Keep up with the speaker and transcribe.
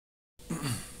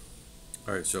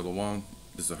All right, Shalom.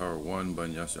 This is Howard One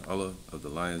Banyasha Allah of the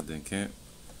Lions Den Camp,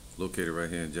 located right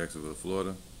here in Jacksonville,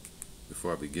 Florida.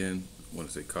 Before I begin, I want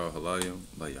to say Kal Halayim,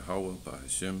 La Yahweh, Ba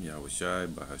Hashem, Yahweh Shai,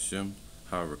 Ba Hashem,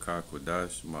 Ha Rakah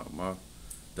Kwadash, Ma.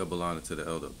 Double honor to the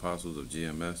elder apostles of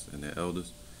GMS and their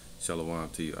elders. Shalom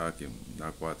to you, Akim,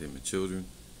 Nakwatim, and children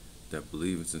that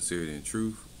believe in sincerity and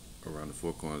truth around the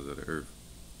four corners of the earth.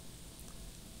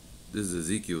 This is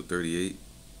Ezekiel 38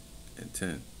 and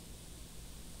 10.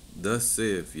 Thus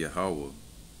saith Yahweh,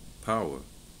 power,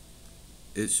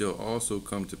 it shall also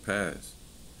come to pass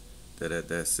that at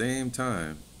that same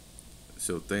time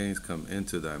shall things come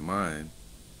into thy mind,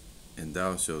 and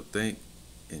thou shalt think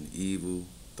an evil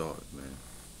thought, man.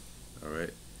 All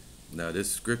right. Now, this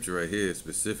scripture right here is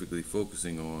specifically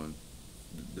focusing on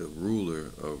the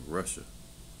ruler of Russia,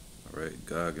 all right,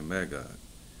 Gog and Magog.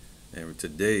 And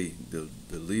today, the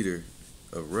leader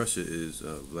of Russia is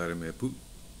Vladimir Putin.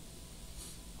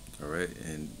 All right,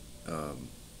 and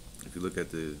if you look at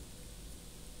the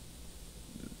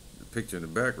picture in the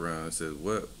background, it says,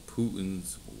 "What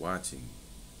Putin's watching."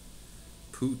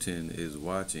 Putin is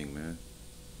watching, man.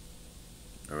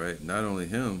 All right, not only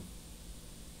him,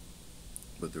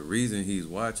 but the reason he's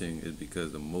watching is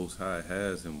because the Most High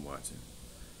has him watching.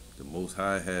 The Most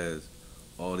High has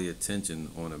all the attention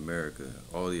on America,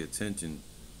 all the attention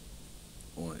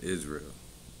on Israel.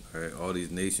 All right, all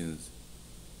these nations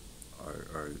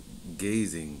are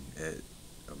gazing at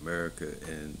America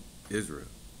and Israel.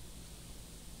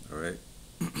 All right.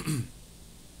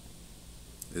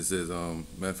 It says, matter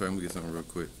of fact, I'm gonna get something real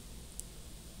quick.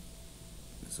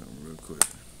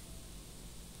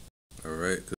 All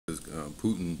right, because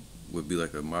Putin would be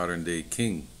like a modern day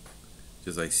king,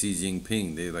 just like Xi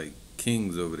Jinping. They like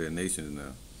kings over their nations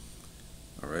now.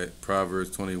 All right.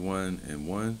 Proverbs 21 and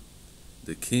 1.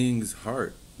 The king's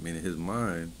heart, meaning his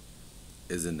mind,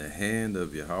 is in the hand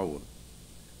of Yahweh.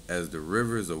 As the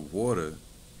rivers of water,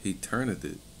 he turneth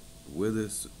it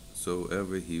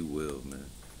whithersoever he will, man.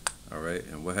 All right,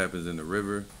 and what happens in the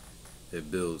river?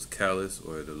 It builds callous,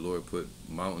 or the Lord put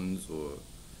mountains or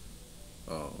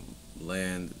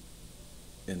land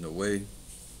in the way,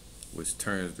 which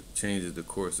changes the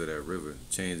course of that river,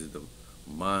 changes the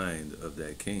mind of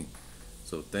that king.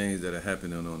 So things that are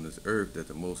happening on this earth that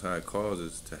the Most High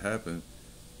causes to happen,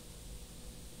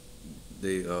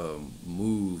 they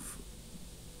move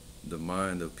the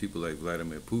mind of people like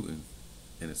Vladimir Putin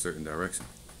in a certain direction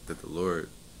that the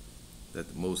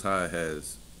Most High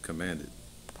has commanded.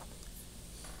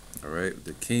 All right,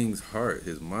 the king's heart,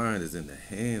 his mind is in the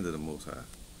hand of the Most High.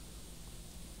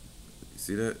 You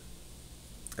see that?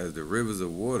 As the rivers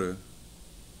of water,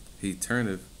 he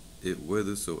turneth it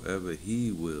whithersoever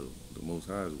he will, the Most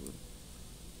High's will.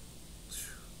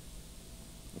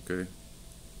 Okay.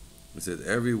 It says,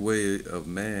 every way of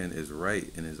man is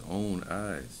right in his own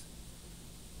eyes,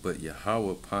 but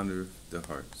Yahweh pondereth the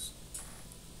hearts.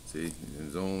 See, in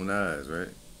his own eyes,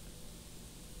 right?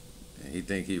 And he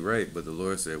think he right, but the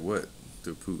Lord said what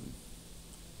to Putin?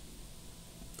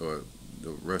 Or the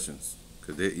Russians,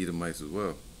 because they're Edomites as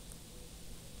well.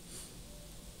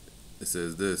 It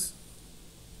says this,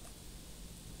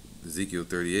 Ezekiel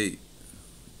 38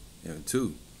 and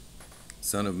 2.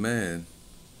 Son of man,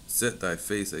 set thy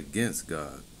face against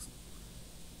God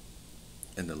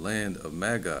and the land of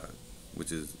Magog,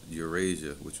 which is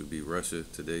Eurasia, which would be Russia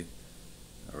today.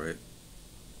 All right.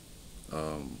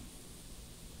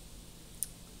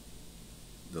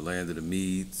 The land of the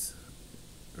Medes,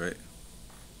 right?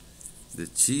 The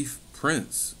chief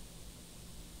prince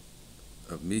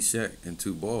of Meshach and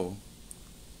Tubal,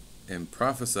 and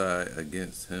prophesy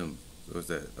against him. So it's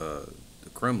that the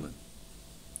Kremlin,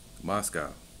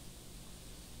 Moscow,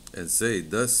 and say,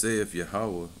 thus saith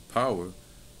Yahweh, power,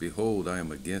 behold, I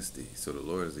am against thee. So the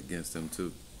Lord is against him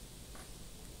too.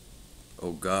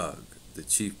 O Gog, the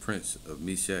chief prince of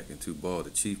Meshach and Tubal, the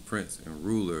chief prince and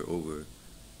ruler over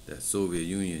that Soviet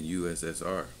Union,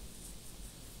 USSR.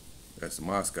 That's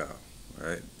Moscow,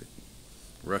 right?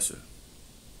 Russia.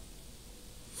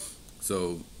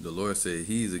 So the Lord said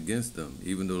he's against them,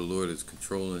 even though the Lord is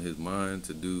controlling his mind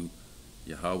to do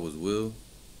Yahweh's will,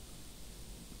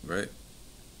 right?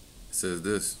 It says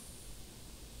this,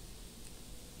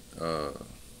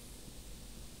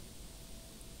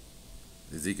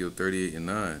 Ezekiel 38 and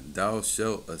 9, thou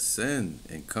shalt ascend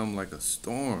and come like a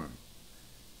storm.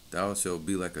 Thou shalt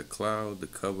be like a cloud to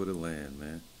cover the land,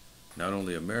 man. Not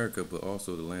only America, but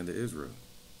also the land of Israel.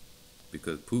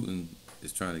 Because Putin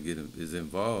is trying to is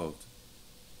involved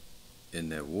in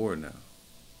that war now.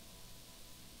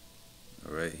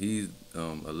 All right, he's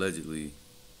allegedly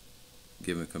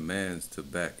giving commands to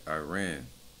back Iran.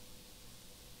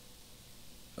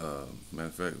 Matter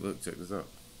of fact, look, check this out.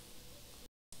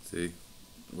 See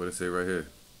what it say right here?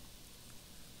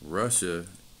 Russia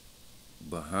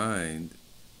behind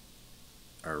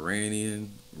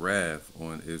Iranian wrath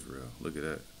on Israel. Look at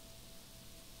that.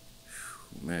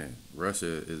 Man,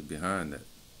 Russia is behind that.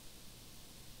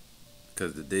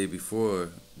 Because the day before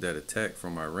that attack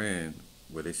from Iran,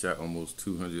 where they shot almost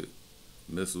 200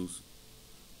 missiles,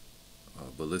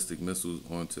 ballistic missiles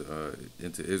onto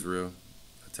into Israel,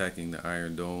 attacking the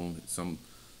Iron Dome. Some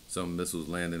missiles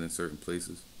landing in certain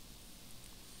places.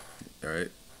 All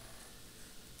right,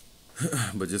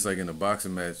 but just like in a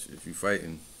boxing match, if you're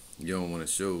fighting, you don't want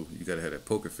to show. You gotta have that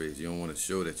poker face. You don't want to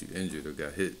show that you injured or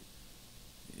got hit.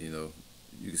 You know,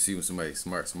 you can see when somebody's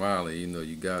smart smiling, you know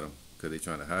you got them because they're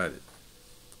trying to hide it.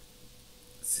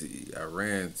 See,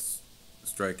 Iran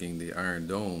striking the Iron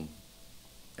Dome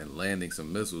and landing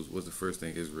some missiles was the first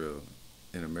thing Israel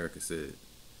and America said.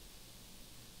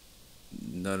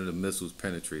 None of the missiles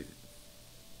penetrated.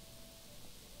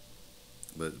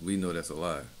 But we know that's a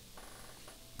lie.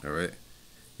 All right?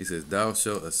 He says, "Thou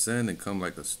shalt ascend and come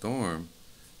like a storm.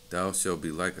 Thou shalt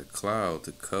be like a cloud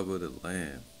to cover the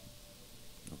land."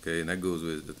 Okay, and that goes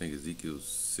with, I think, Ezekiel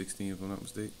 16, if I'm not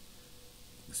mistaken.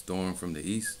 The storm from the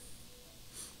east.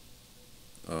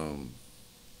 And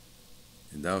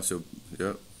thou shalt,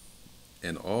 yep,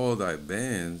 and all thy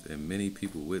bands and many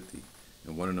people with thee.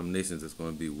 And one of them nations that's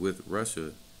going to be with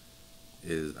Russia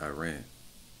is Iran.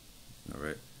 All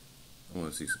right, I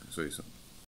want to show you something.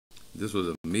 This was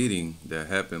a meeting that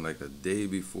happened like a day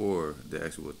before the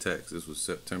actual attacks. This was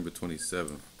September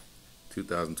 27th,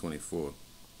 2024.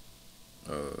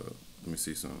 Let me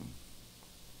see something.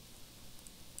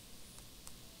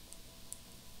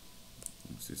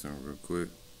 Let me see something real quick.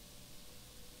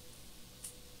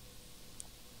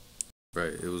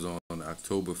 Right, it was on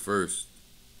October 1st,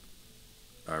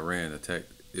 Iran attacked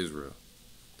Israel.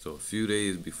 So a few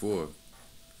days before,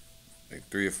 like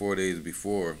 3 or 4 days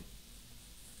before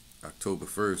October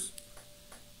 1st,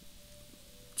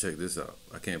 check this out.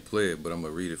 I can't play it, but I'm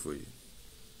going to read it for you.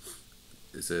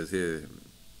 It says here,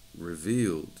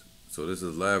 revealed. So this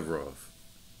is Lavrov.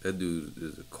 That dude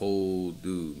is a cold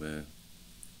dude, man.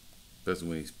 Especially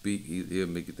when he speak, he'll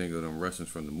make you think of them Russians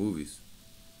from the movies.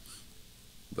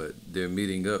 But they're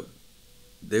meeting up.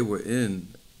 They were in,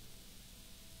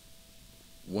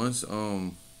 once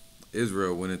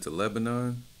Israel went into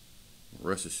Lebanon,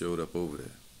 Russia showed up over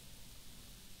there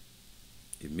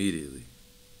immediately.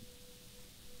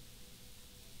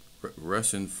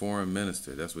 Russian foreign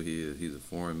minister, that's what he is. He's a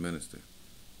foreign minister.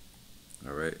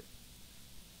 All right.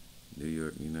 New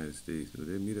York, United States. Did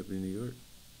they meet up in New York?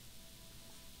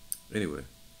 Anyway,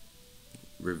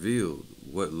 revealed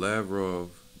what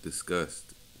Lavrov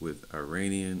discussed with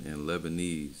Iranian and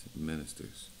Lebanese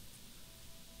ministers.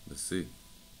 Let's see.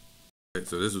 Right,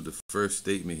 so this was the first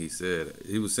statement he said.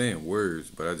 He was saying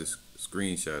words, but I just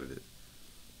screenshotted it.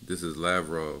 This is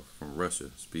Lavrov from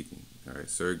Russia speaking. All right,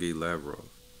 Sergei Lavrov,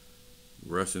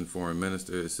 Russian foreign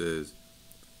minister. It says,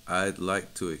 "I'd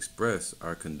like to express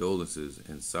our condolences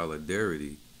and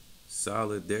solidarity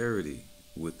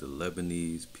with the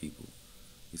Lebanese people."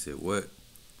 He said, what?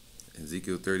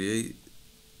 Ezekiel 38,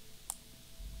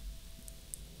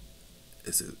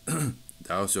 it says,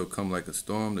 "Thou shalt come like a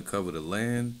storm to cover the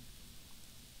land,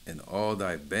 and all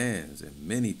thy bands and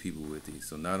many people with thee."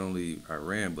 So not only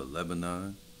Iran, but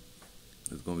Lebanon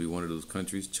is going to be one of those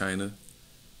countries. China.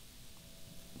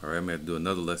 All right, I'm going to do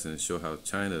another lesson and show how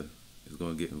China is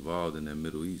going to get involved in that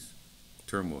Middle East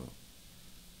turmoil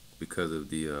because of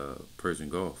the Persian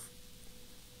Gulf.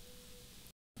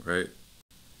 Right?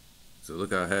 So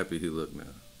look how happy he looked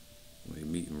now when he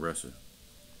meet in Russia.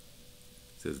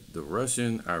 It says, the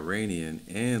Russian, Iranian,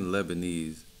 and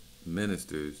Lebanese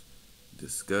ministers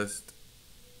discussed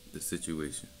the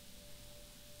situation.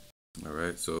 All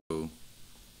right, so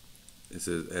it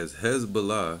says, as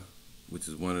Hezbollah, which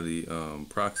is one of the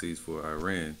proxies for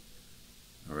Iran,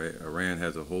 all right, Iran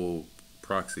has a whole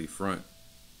proxy front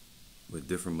with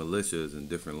different militias in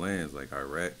different lands like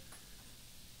Iraq.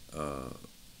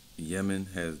 Yemen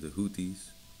has the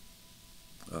Houthis.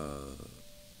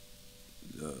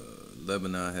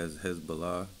 Lebanon has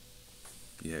Hezbollah.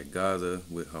 You had Gaza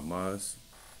with Hamas.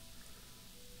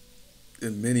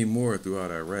 And many more throughout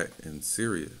Iraq and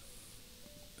Syria.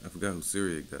 I forgot who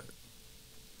Syria got.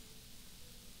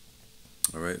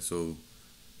 All right, so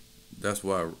that's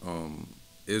why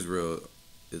Israel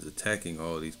is attacking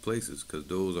all these places, because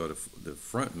those are the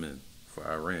front men for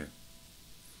Iran.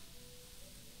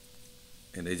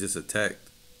 And they just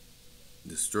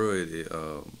destroyed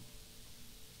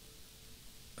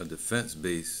a defense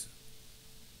base,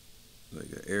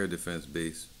 like an air defense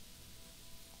base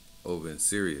over in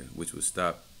Syria, which would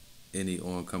stop any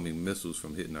oncoming missiles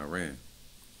from hitting Iran.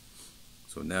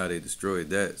 So now they destroyed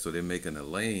that. So they're making a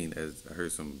lane, as I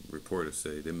heard some reporters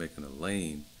say, they're making a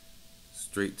lane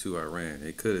straight to Iran.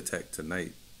 They could attack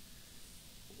tonight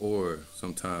or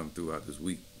sometime throughout this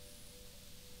week.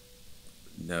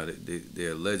 Now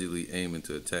they're allegedly aiming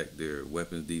to attack their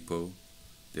weapons depot,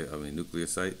 nuclear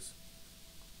sites,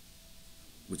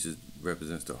 which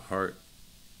represents the heart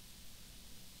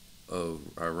of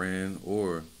Iran,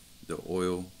 or the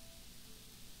oil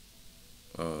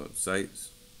sites,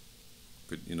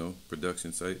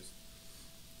 production sites,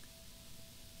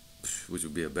 which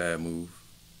would be a bad move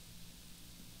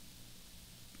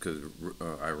because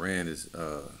Iran is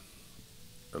a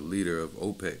leader of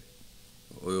OPEC,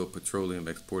 oil petroleum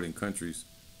exporting countries,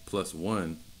 plus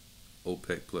one.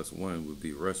 OPEC plus one would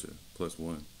be Russia plus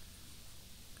one,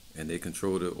 and they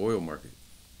control the oil market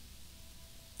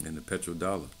and the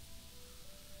petrodollar.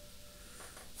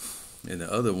 And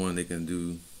the other one they can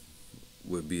do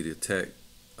would be to attack,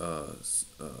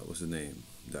 what's his name?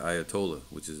 The Ayatollah,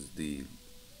 which is the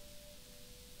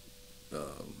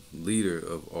leader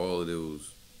of all of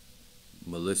those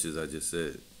militias I just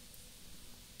said.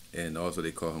 And also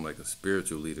they call him like a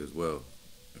spiritual leader as well.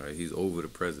 All right, he's over the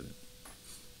president.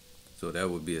 So that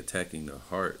would be attacking the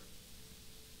heart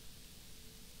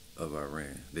of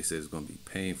Iran. They said it's going to be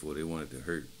painful. They want it to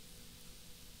hurt.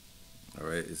 All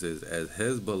right, it says, as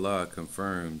Hezbollah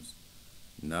confirms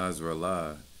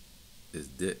Nasrallah is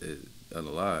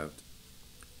unalived,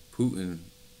 Putin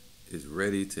is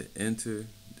ready to enter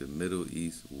the Middle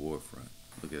East war front.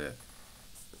 Look at that.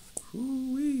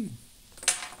 Hoo-wee.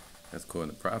 That's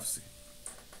according to prophecy.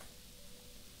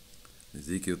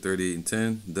 Ezekiel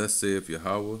 38:10, thus saith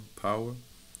Yahweh, power,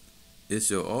 it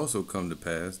shall also come to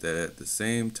pass that at the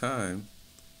same time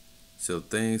shall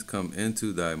things come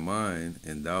into thy mind,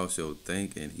 and thou shalt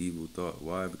think an evil thought.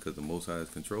 Why? Because the Most High is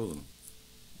controlling them.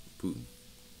 Putin.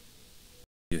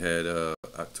 You had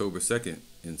October 2nd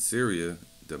in Syria,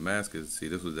 Damascus. See,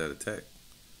 this was that attack.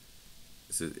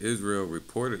 It says Israel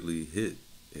reportedly hit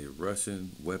a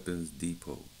Russian weapons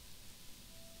depot.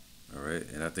 All right,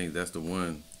 and I think that's the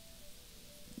one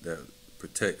that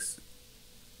protects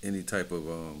any type of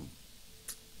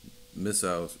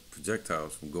missiles,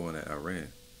 projectiles from going at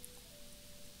Iran.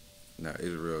 Now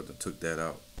Israel took that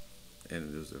out,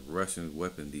 and it was a Russian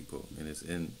weapon depot, and it's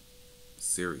in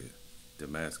Syria,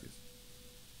 Damascus,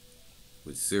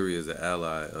 which Syria is an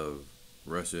ally of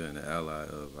Russia and an ally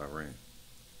of Iran.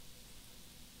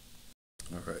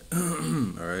 All right,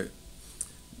 all right,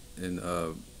 and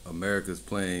America's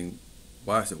playing.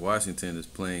 Washington is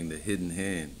playing the hidden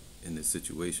hand in this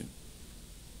situation.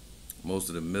 Most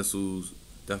of the missiles,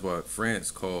 that's why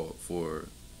France called for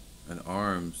an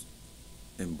arms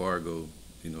embargo,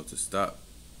 to stop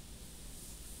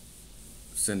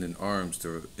sending arms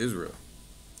to Israel.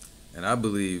 And I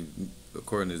believe,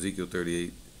 according to Ezekiel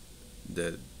 38,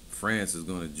 that France is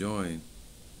going to join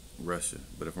Russia.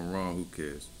 But if I'm wrong, who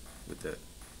cares with that?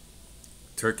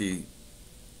 Turkey,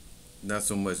 not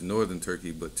so much northern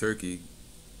Turkey, but Turkey,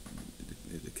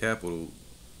 the capital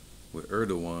with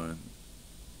Erdogan,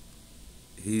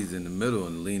 he's in the middle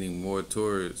and leaning more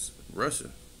towards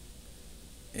Russia.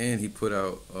 And he put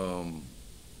out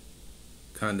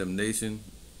condemnation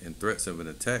and threats of an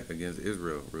attack against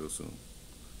Israel real soon.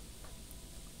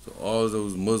 So all of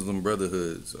those Muslim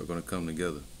brotherhoods are going to come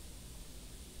together.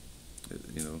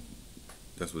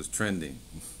 That's what's trending.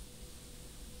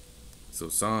 So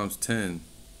Psalms 10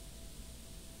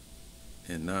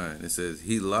 and 9, it says,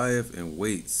 he lieth in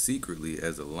wait secretly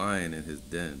as a lion in his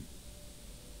den.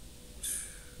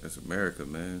 That's America,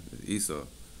 man. It's Esau.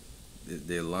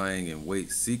 They're lying in wait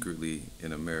secretly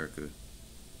in America,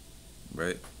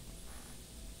 right?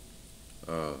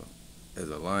 As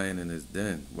a lion in his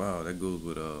den. Wow, that goes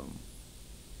with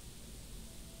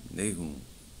Nahum.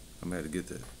 I'm gonna have to get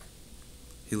that.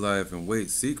 He lieth in wait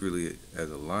secretly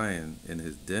as a lion in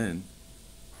his den.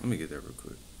 Let me get that real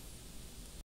quick.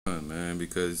 Man,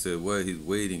 because it said what? He's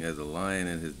waiting as a lion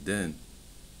in his den.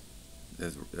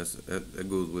 That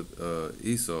goes with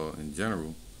Esau in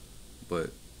general,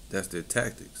 but that's their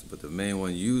tactics. But the main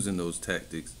one using those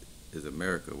tactics is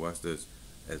America. Watch this.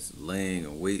 As laying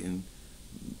and waiting,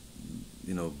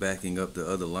 backing up the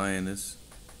other lioness.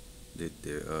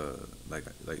 They're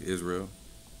like Israel.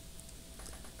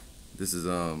 This is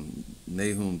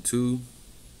Nahum 2.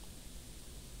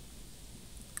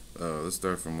 Let's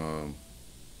start from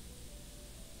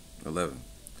 11.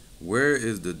 Where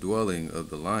is the dwelling of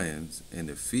the lions and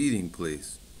the feeding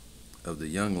place of the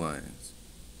young lions?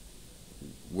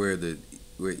 Where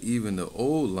even the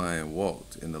old lion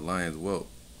walked in the lion's whelp,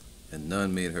 and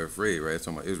none made her afraid. Right? It's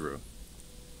talking about Israel,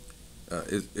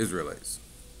 Israelites.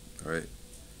 All right,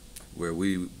 where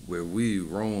we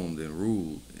roamed and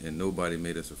ruled, and nobody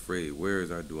made us afraid. Where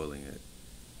is our dwelling at?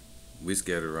 We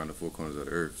scattered around the four corners of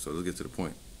the earth. So let's get to the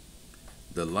point.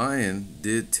 The lion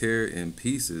did tear in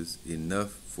pieces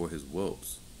enough for his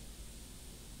whelps.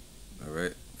 All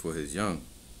right, for his young.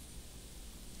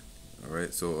 All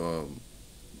right, so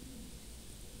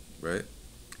right,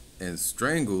 and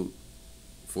strangled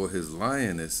for his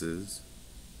lionesses,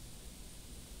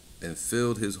 and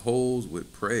filled his holes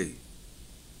with prey,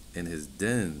 and his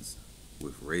dens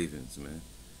with ravens. Man,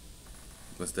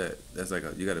 what's that? That's like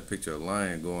you got to picture a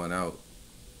lion going out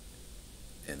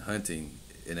and hunting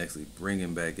and actually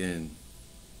bringing back in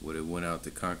what it went out to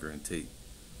conquer and take.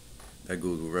 That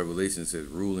goes with Revelation says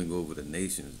ruling over the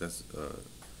nations. That's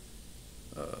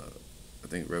I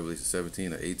think Revelation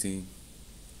 17 or 18.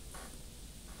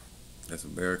 That's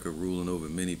America ruling over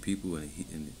many people, and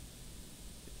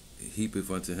heapeth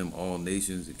unto him all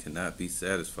nations. It cannot be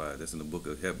satisfied. That's in the book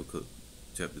of Habakkuk,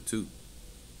 chapter 2.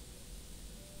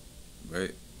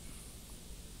 Right?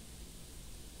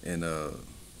 And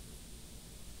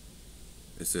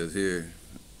it says here,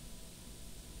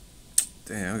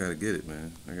 damn, I gotta get it,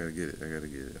 man. I gotta get it. I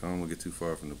don't want to get too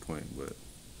far from the point, but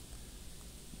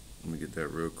let me get that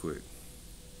real quick.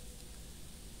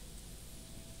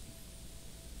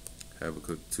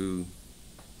 Habakkuk 2.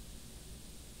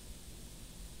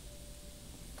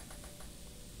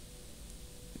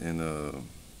 And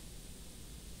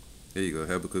here you go,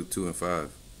 Habakkuk 2 and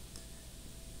 5.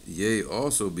 Yea,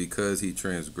 also because he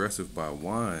transgresseth by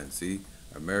wine. See,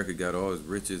 America got all his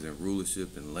riches and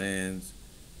rulership and lands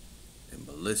and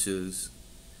militias,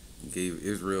 and gave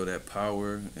Israel that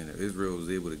power, and Israel was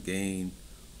able to gain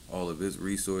all of its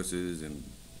resources and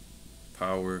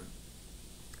power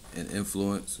and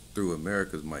influence through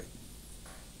America's might.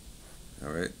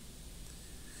 All right.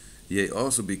 Yea,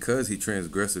 also because he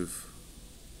transgresseth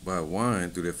by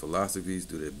wine through their philosophies,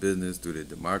 through their business, through their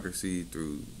democracy,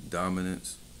 through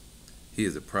dominance. He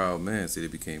is a proud man. See, they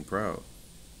became proud.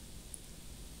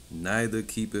 Neither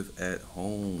keepeth at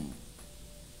home,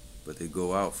 but they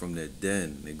go out from their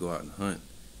den. They go out and hunt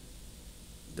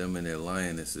them and their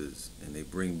lionesses, and they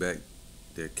bring back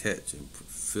their catch and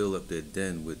fill up their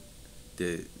den with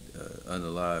their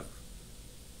unalive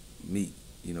meat,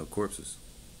 corpses.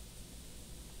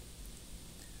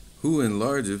 Who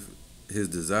enlargeth his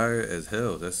desire as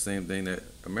hell? That's the same thing that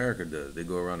America does. They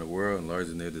go around the world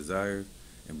enlarging their desires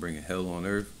and bringing hell on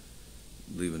earth,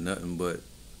 leaving nothing but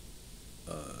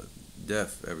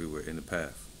death everywhere in the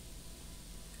path.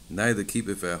 Neither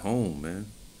keepeth at home, man.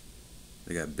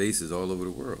 They got bases all over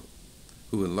the world.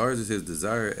 Who enlarges his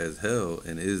desire as hell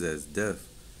and is as death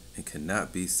and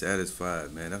cannot be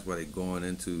satisfied, man. That's why they going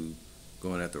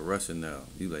after Russia now.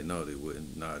 You like, no, they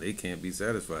wouldn't. Nah, they can't be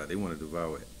satisfied. They want to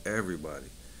devour everybody.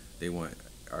 They want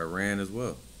Iran as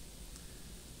well.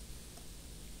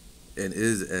 And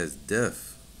is as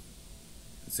death.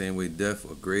 The same way death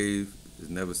or grave is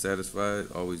never satisfied,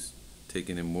 always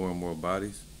taking in more and more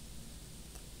bodies.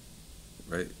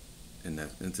 Right? And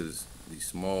that into these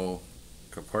small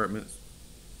compartments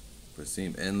that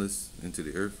seem endless into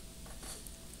the earth.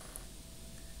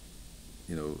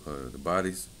 The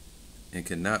bodies. And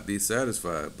cannot be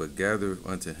satisfied, but gathereth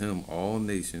unto him all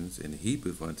nations, and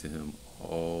heapeth unto him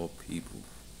all people.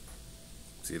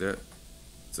 See that?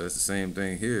 So that's the same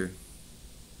thing here.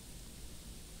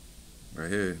 Right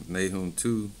here, Nahum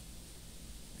 2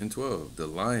 and 12. The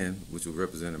lion, which will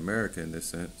represent America in this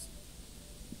sense,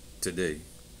 today.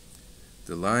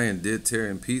 The lion did tear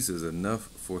in pieces enough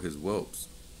for his whelps,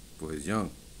 for his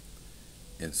young,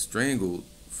 and strangled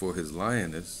for his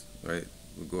lioness, right?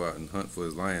 We'll go out and hunt for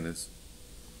his lioness,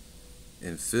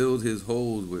 and filled his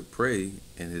holes with prey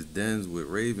and his dens with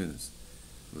ravens,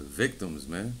 with victims,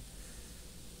 man.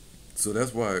 So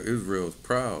that's why Israel's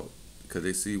proud, because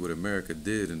they see what America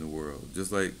did in the world.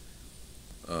 Just like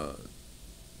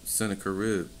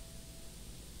Sennacherib,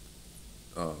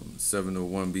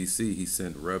 701 BC, he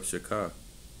sent Rabshakeh,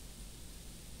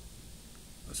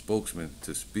 a spokesman,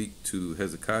 to speak to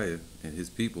Hezekiah and his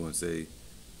people and say,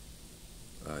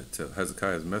 to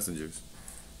Hezekiah's messengers,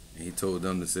 and he told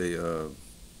them to say,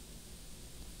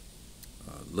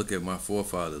 look at my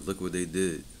forefathers, look what they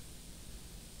did,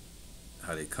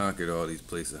 how they conquered all these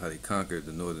places, how they conquered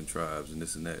the northern tribes and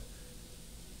this and that.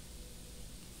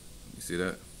 You see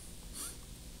that?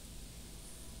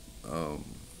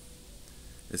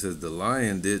 It says, the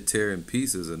lion did tear in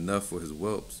pieces enough for his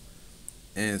whelps,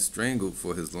 and strangled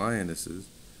for his lionesses,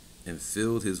 and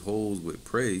filled his holes with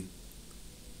prey,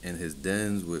 and his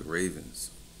dens with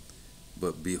ravens.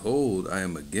 But behold, I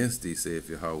am against thee, saith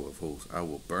Yahweh of hosts. I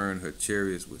will burn her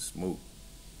chariots with smoke,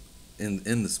 in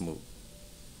the smoke.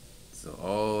 So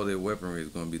all their weaponry is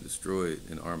going to be destroyed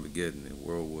in Armageddon in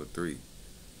World War III,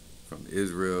 from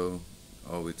Israel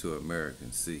all the way to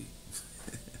American Sea.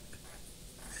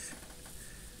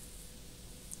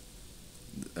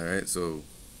 All right, so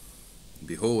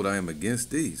behold, I am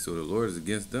against thee. So the Lord is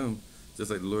against them,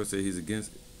 just like the Lord said he's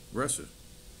against Russia.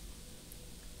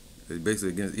 He's basically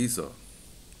against Esau.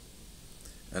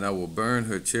 And I will burn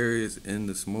her chariots in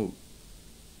the smoke,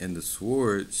 and the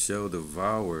sword shall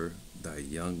devour thy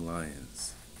young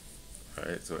lions. All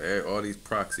right, so all these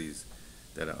proxies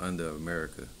that are under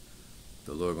America,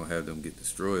 the Lord gonna have them get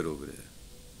destroyed over there.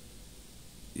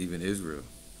 Even Israel.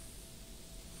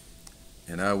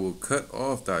 And I will cut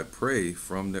off thy prey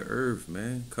from the earth,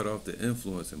 man. Cut off the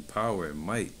influence and power and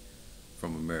might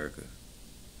from America.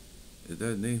 Is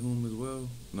that Nahum as well?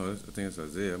 No, I think it's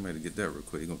Isaiah. I might have to get that real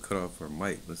quick. He's gonna cut off her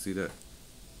might. Let's see that.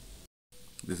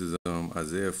 This is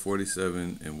Isaiah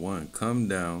 47:1. Come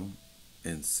down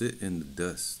and sit in the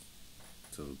dust.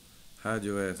 So hide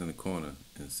your ass in the corner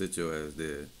and sit your ass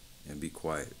there and be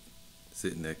quiet.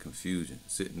 Sit in that confusion.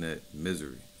 Sit in that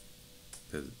misery.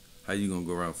 Because how you gonna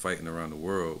go around fighting around the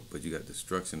world, but you got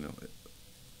destruction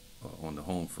on the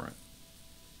home front?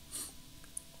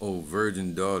 O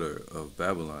virgin daughter of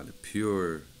Babylon, the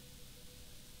pure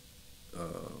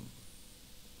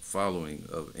following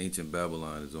of ancient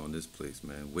Babylon is on this place,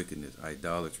 man. Wickedness,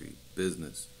 idolatry,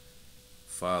 business,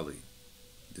 folly,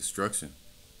 destruction.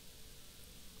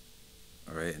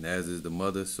 All right, and as is the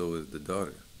mother, so is the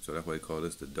daughter. So that's why they call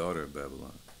this the daughter of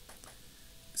Babylon.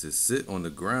 It says sit on the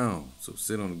ground. So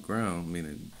sit on the ground,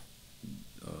 meaning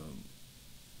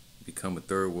become a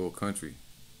third world country.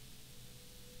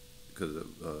 Because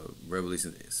of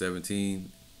Revelation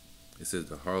 17, it says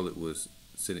the harlot was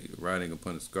riding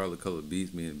upon a scarlet colored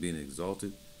beast, meaning being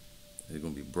exalted. And it's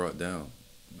going to be brought down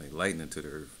like lightning to the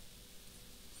earth.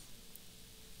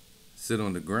 Sit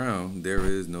on the ground, there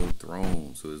is no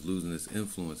throne. So it's losing its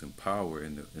influence and power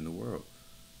in the world.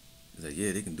 It's like,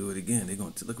 yeah, they can do it again. They're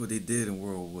going to look what they did in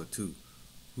World War II.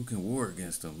 Who can war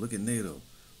against them? Look at NATO.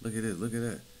 Look at this. Look at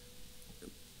that.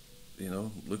 You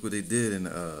know, look what they did in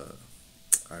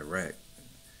Iraq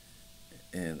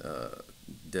and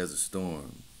Desert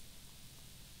Storm.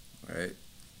 All right.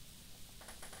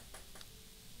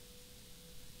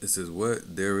 It says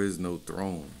what? There is no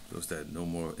throne. So it's that no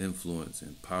more influence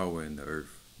and power in the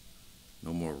earth.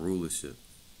 No more rulership.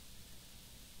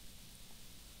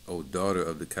 O daughter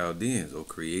of the Chaldeans, O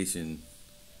creation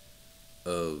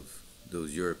of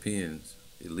those Europeans,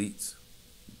 elites,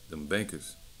 them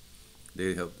bankers.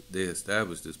 They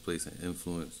established this place and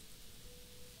influence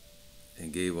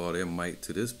and gave all their might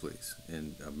to this place.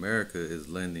 And America is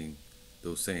lending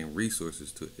those same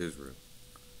resources to Israel.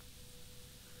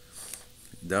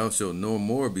 Thou shalt no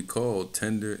more be called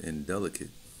tender and delicate.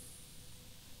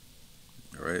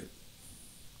 All right.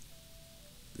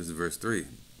 This is verse 3.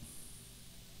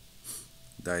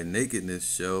 Thy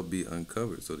nakedness shall be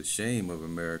uncovered. So the shame of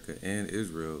America and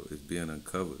Israel is being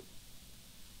uncovered.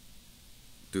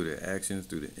 Through their actions,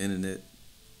 through the internet,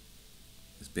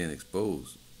 it's being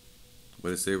exposed.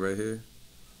 What it say right here?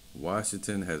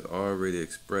 Washington has already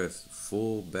expressed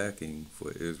full backing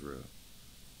for Israel.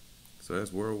 So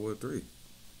that's World War III.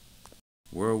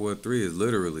 World War III is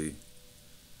literally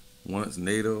once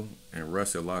NATO and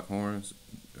Russia lock horns,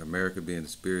 America being the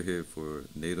spearhead for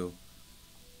NATO,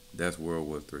 that's World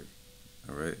War III.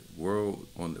 All right? World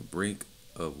on the brink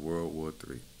of World War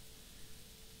III.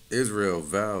 Israel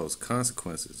vows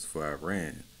consequences for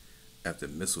Iran after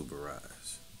missile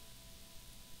barrage.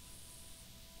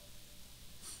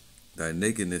 Thy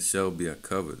nakedness shall be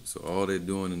uncovered. So all they're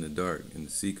doing in the dark, in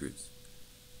the secrets,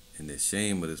 and the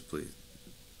shame of this place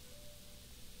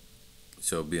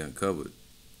shall be uncovered.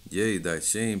 Yea, thy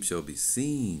shame shall be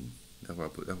seen. That's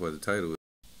why the title is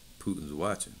Putin's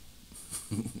Watching.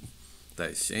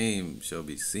 Thy shame shall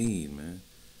be seen, man.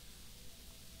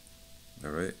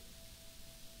 All right.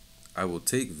 I will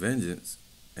take vengeance,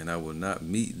 and I will not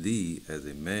meet thee as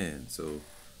a man. So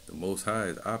the Most High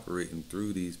is operating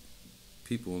through these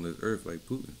people on this earth like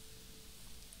Putin.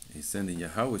 He's sending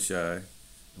Yahushai,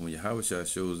 and when Yahushai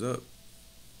shows up,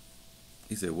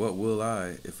 he said, what will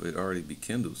I if it already be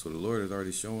kindled? So the Lord is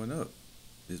already showing up.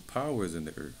 His power is in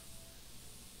the earth.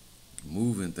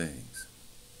 Moving things.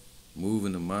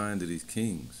 Moving the mind of these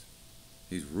kings.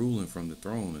 He's ruling from the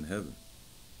throne in heaven.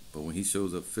 But when he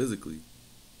shows up physically,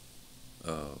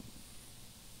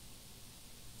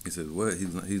 he said, what?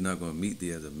 He's not going to meet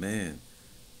thee as a man,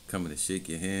 coming to shake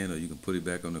your hand, or you can put it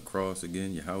back on the cross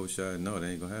again, Yahushua. No, that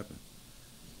ain't going to happen.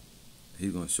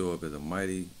 He's going to show up as a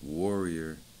mighty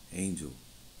warrior angel,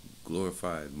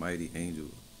 glorified mighty angel,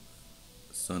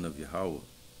 son of Yahweh.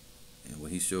 And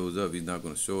when he shows up, he's not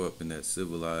going to show up in that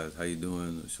civilized, how you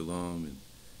doing, shalom, and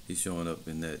he's showing up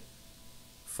in that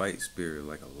fight spirit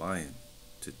like a lion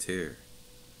to tear.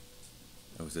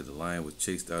 I said the lion was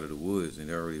chased out of the woods, and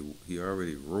he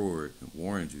already roared and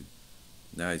warned you.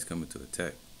 Now he's coming to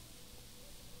attack.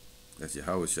 That's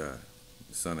Yahweh Shai,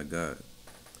 the Son of God.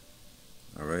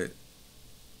 All right.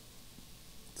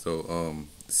 So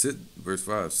verse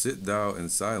 5, sit thou in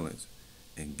silence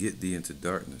and get thee into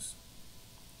darkness.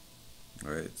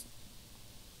 All right.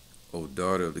 O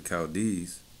daughter of the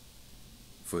Chaldees,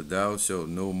 for thou shalt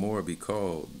no more be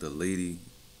called the lady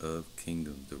of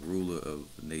kingdoms, the ruler of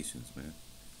the nations, man.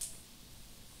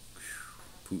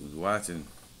 Putin's watching.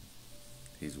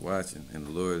 He's watching, and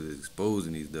the Lord is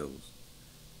exposing these devils.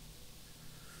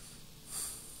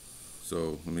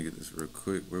 So let me get this real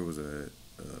quick. Where was I at?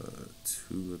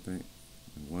 2, I think,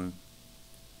 and 1.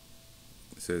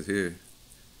 It says here,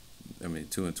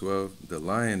 2 and 12. The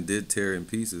lion did tear in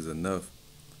pieces enough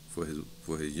for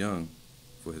his young,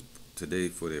 for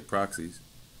their proxies,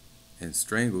 and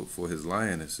strangled for his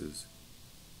lionesses.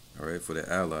 All right, for their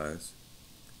allies.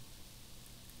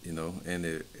 You know, and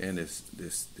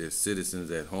their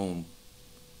citizens at home,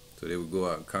 so they would go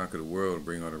out and conquer the world and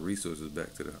bring all the resources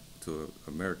back to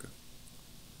America.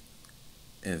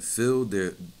 And filled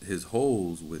his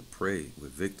holes with prey,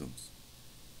 with victims,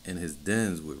 and his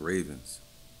dens with ravens.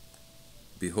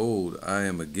 Behold, I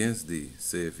am against thee,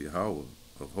 saith Yahweh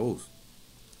of hosts.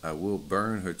 I will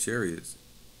burn her chariots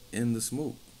in the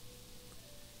smoke,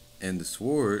 and the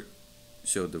sword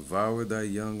shall devour thy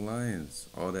young lions,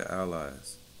 all their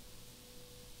allies,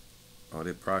 all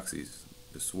their proxies.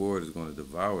 The sword is going to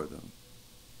devour them,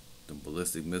 the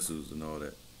ballistic missiles and all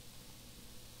that.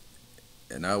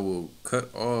 And I will cut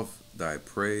off thy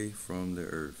prey from the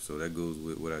earth. So that goes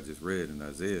with what I just read in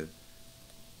Isaiah,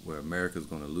 where America is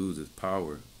going to lose its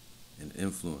power and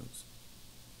influence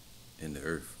in the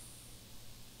earth.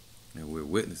 And we're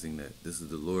witnessing that. This is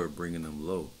the Lord bringing them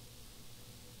low.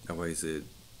 That's why he said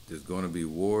there's going to be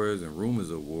wars and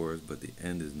rumors of wars, but the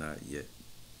end is not yet.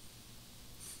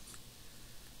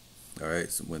 All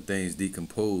right, so when things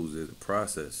decompose, there's a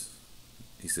process.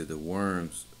 He said the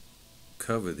worms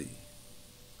cover thee.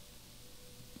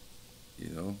 You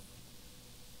know?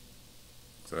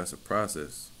 So that's a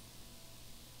process.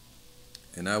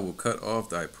 And I will cut off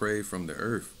thy prey from the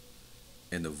earth,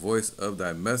 and the voice of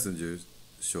thy messengers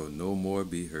shall no more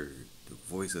be heard. The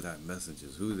voice of thy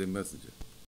messengers. Who is their messenger?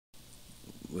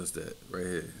 What's that? Right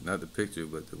here. Not the picture,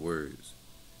 but the words.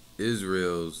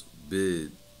 Israel's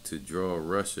bid to draw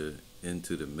Russia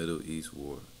into the Middle East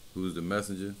war. Who's the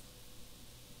messenger?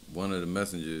 One of the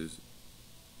messengers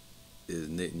is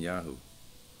Netanyahu.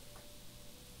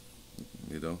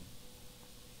 You know?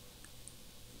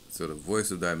 So the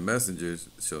voice of thy messengers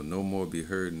shall no more be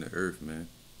heard in the earth, man.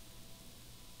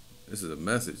 This is a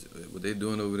message. What they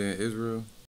doing over there in Israel?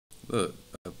 Look,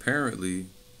 apparently,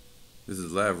 this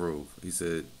is Lavrov. He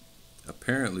said,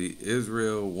 apparently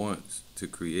Israel wants to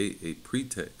create a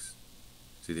pretext.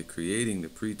 See, they're creating the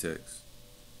pretext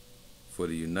for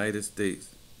the United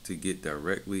States to get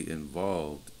directly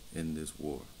involved in this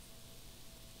war.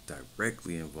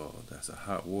 Directly involved. That's a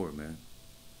hot war, man.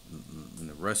 And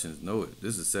the Russians know it.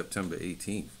 This is September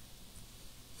 18th.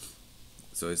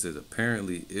 So it says,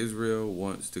 apparently Israel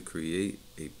wants to create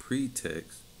a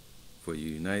pretext for the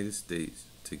United States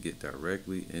to get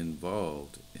directly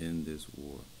involved in this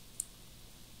war.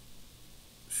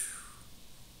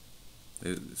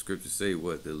 The scriptures say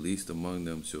what? The least among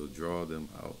them shall draw them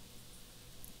out.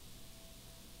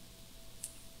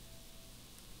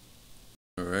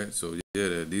 All right, so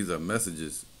yeah, these are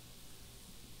messages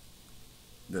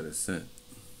that are sent.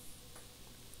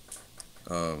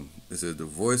 It says, the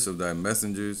voice of thy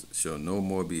messengers shall no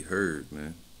more be heard,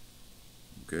 man.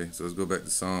 Okay, so let's go back to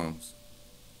Psalms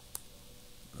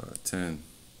 10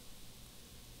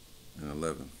 and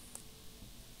 11.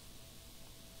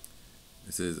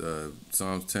 It says,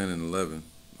 Psalms 10 and 11,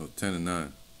 or 10 and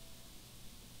 9.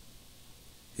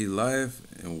 He lieth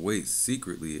and waits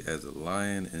secretly as a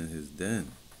lion in his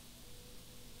den.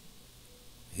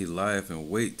 He lieth and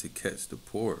wait to catch the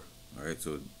poor. All right,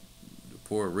 so the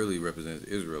poor really represents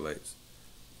Israelites,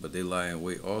 but they lie in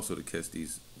wait also to catch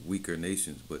these weaker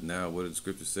nations. But now, what does the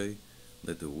scripture say?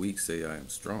 Let the weak say, I am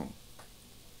strong.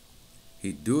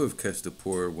 He doeth catch the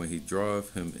poor when he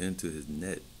draweth him into his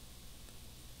net.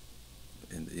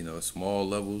 And, you know, small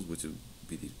levels, which would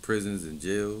be these prisons and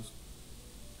jails,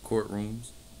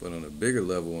 courtrooms. But on a bigger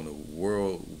level, on a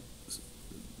world,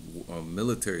 on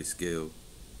military scale,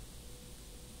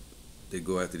 they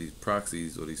go after these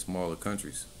proxies or these smaller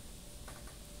countries.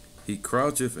 He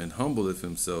croucheth and humbleth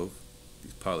himself,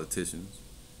 these politicians,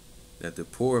 that the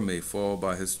poor may fall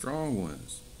by his strong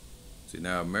ones. See,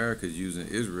 now America is using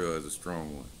Israel as a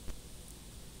strong one.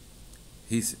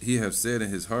 He have said in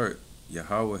his heart,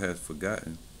 Yahweh hath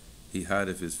forgotten. He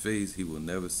hideth his face, he will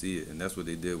never see it. And that's what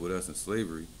they did with us in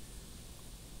slavery.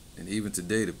 And even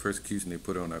today, the persecution they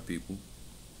put on our people,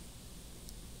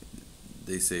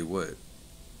 they say what?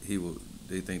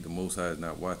 They think the Most High is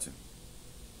not watching.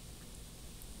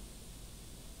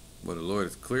 Well, the Lord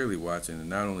is clearly watching, and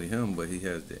not only him, but he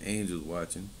has the angels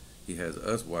watching, he has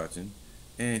us watching,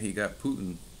 and he got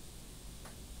Putin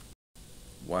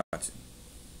watching.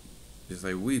 Just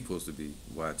like we supposed to be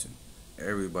watching.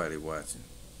 Everybody watching.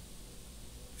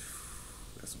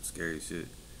 That's some scary shit.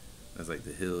 That's like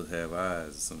the hills have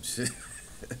eyes or some shit.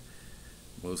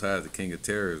 Most High is the king of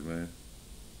terrors, man.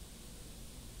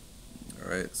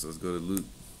 Alright, so let's go to Luke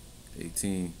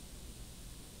 18.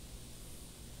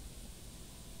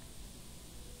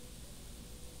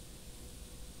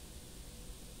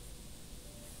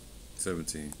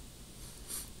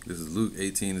 This is Luke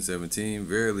 18 and 17.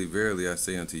 Verily, verily, I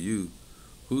say unto you,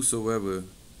 whosoever...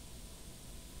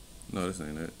 No, this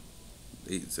ain't it.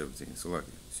 8 and 17. Salaki.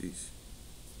 Sheesh.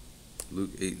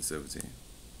 Luke 8 and 17.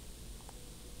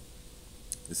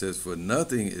 It says, for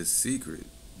nothing is secret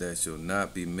that shall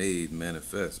not be made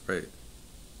manifest. Right?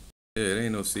 Yeah, it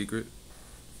ain't no secret.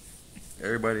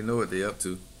 Everybody know what they up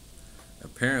to.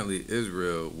 Apparently,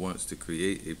 Israel wants to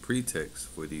create a pretext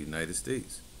for the United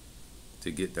States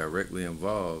to get directly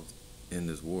involved in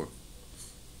this war.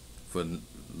 For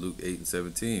Luke 8 and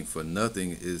 17, for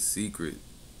nothing is secret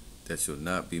that shall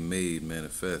not be made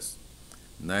manifest,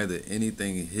 neither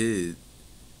anything hid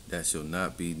that shall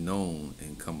not be known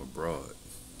and come abroad.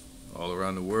 All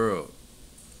around the world,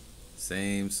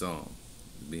 same song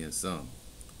being sung.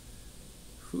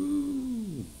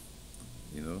 Whoo,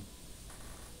 you know.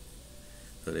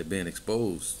 So they're being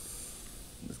exposed.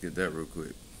 Let's get that real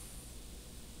quick.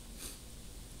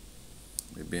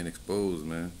 They're being exposed,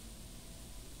 man.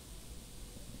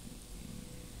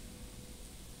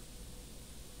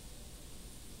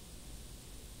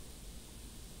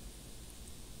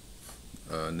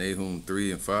 Nahum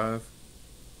 3 and 5.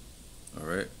 All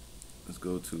right. Let's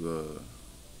go to...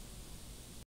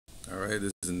 All right,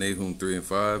 this is Nahum 3 and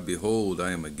 5. Behold,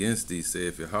 I am against thee,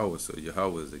 saith Yahweh. So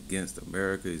Yahweh is against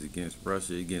America. He's against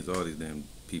Russia. He's against all these damn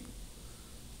people.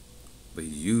 But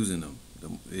he's using them.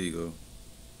 There you go.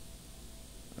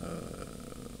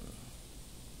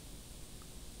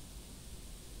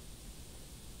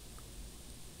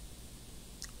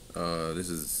 This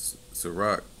is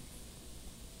Sirach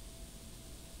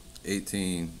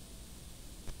 18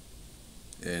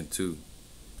 and 2.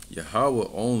 Yahweh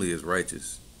only is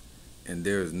righteous, and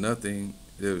there is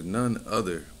none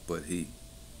other but he,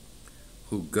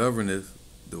 who governeth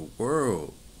the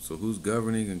world. So who's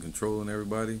governing and controlling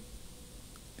everybody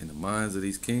in the minds of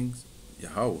these kings?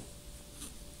 Yahweh,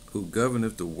 who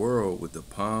governeth the world with the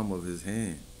palm of his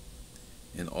hand,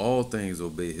 and all things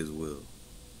obey his will.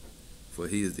 For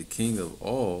he is the king of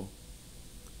all,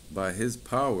 by his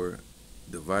power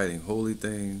dividing holy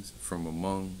things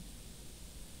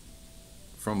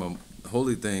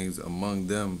holy things among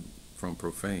them from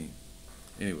profane.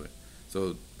 Anyway,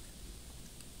 so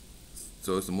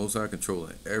it's the Most High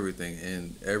controlling everything,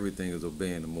 and everything is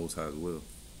obeying the Most High's will.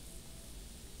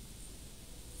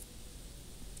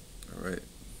 All right.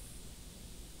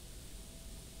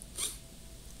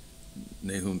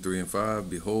 Nahum 3 and 5.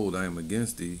 Behold, I am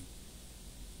against thee,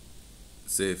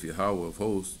 saith Yahweh of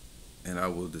hosts, and I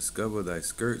will discover thy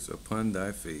skirts upon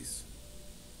thy face.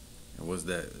 And what's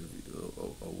that?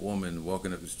 A woman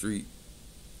walking up the street,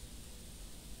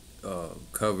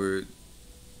 covered,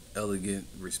 elegant,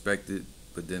 respected,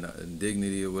 but then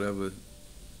indignity or whatever,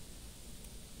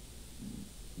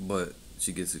 but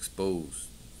she gets exposed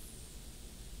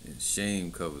and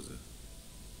shame covers her.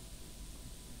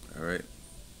 All right.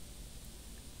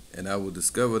 And I will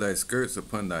discover thy skirts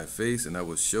upon thy face, and I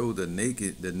will show the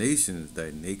nations thy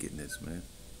nakedness, man.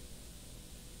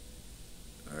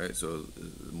 All right, so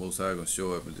the Most High gonna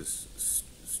show up and just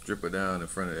strip her down in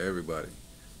front of everybody,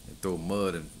 and throw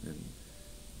mud and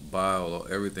bile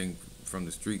everything from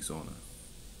the streets on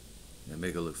her, and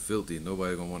make her look filthy.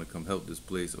 Nobody gonna want to come help this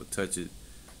place or touch it.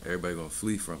 Everybody gonna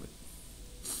flee from it.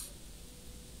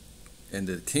 And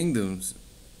the kingdoms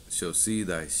shall see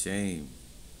thy shame.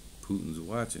 Putin's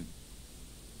watching.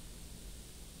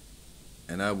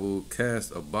 And I will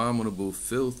cast abominable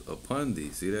filth upon thee.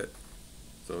 See that?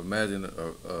 So imagine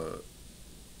a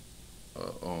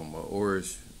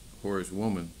whorish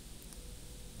woman,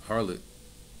 harlot,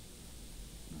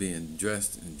 being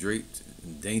dressed and draped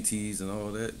in dainties and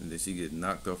all that, and then she get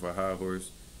knocked off her high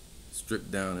horse,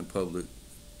 stripped down in public,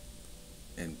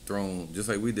 and thrown just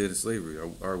like we did in slavery,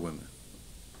 our women,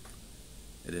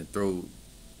 and then throw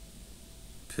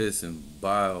piss and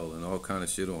bile and all kind of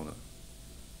shit on her.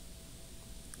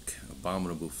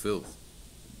 Abominable filth.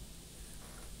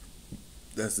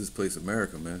 That's this place,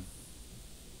 America, man.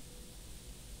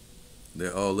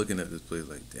 They're all looking at this place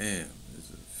like, damn, it's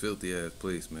a filthy ass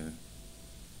place, man.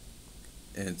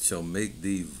 And shall make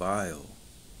thee vile,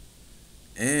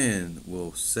 and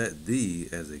will set thee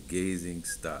as a gazing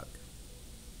stock.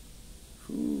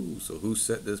 Ooh, so who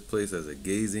set this place as a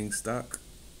gazing stock?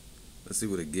 Let's see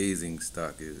what a gazing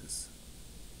stock is.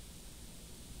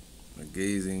 A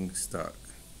gazing stock.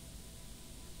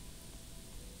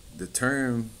 The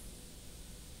term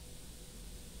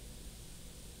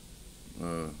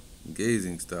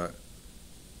gazing stock,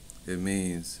 it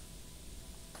means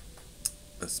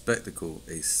a spectacle,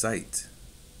 a sight,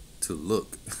 to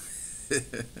look,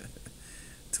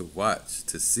 to watch,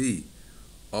 to see,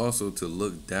 also to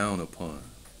look down upon.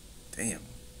 Damn.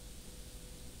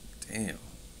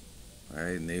 All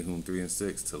right, Nahum 3 and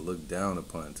 6, to look down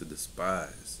upon, to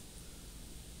despise.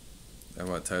 That's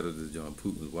why I titled this joint,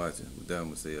 Putin Is Watching. With that, I'm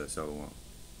going to say shalom.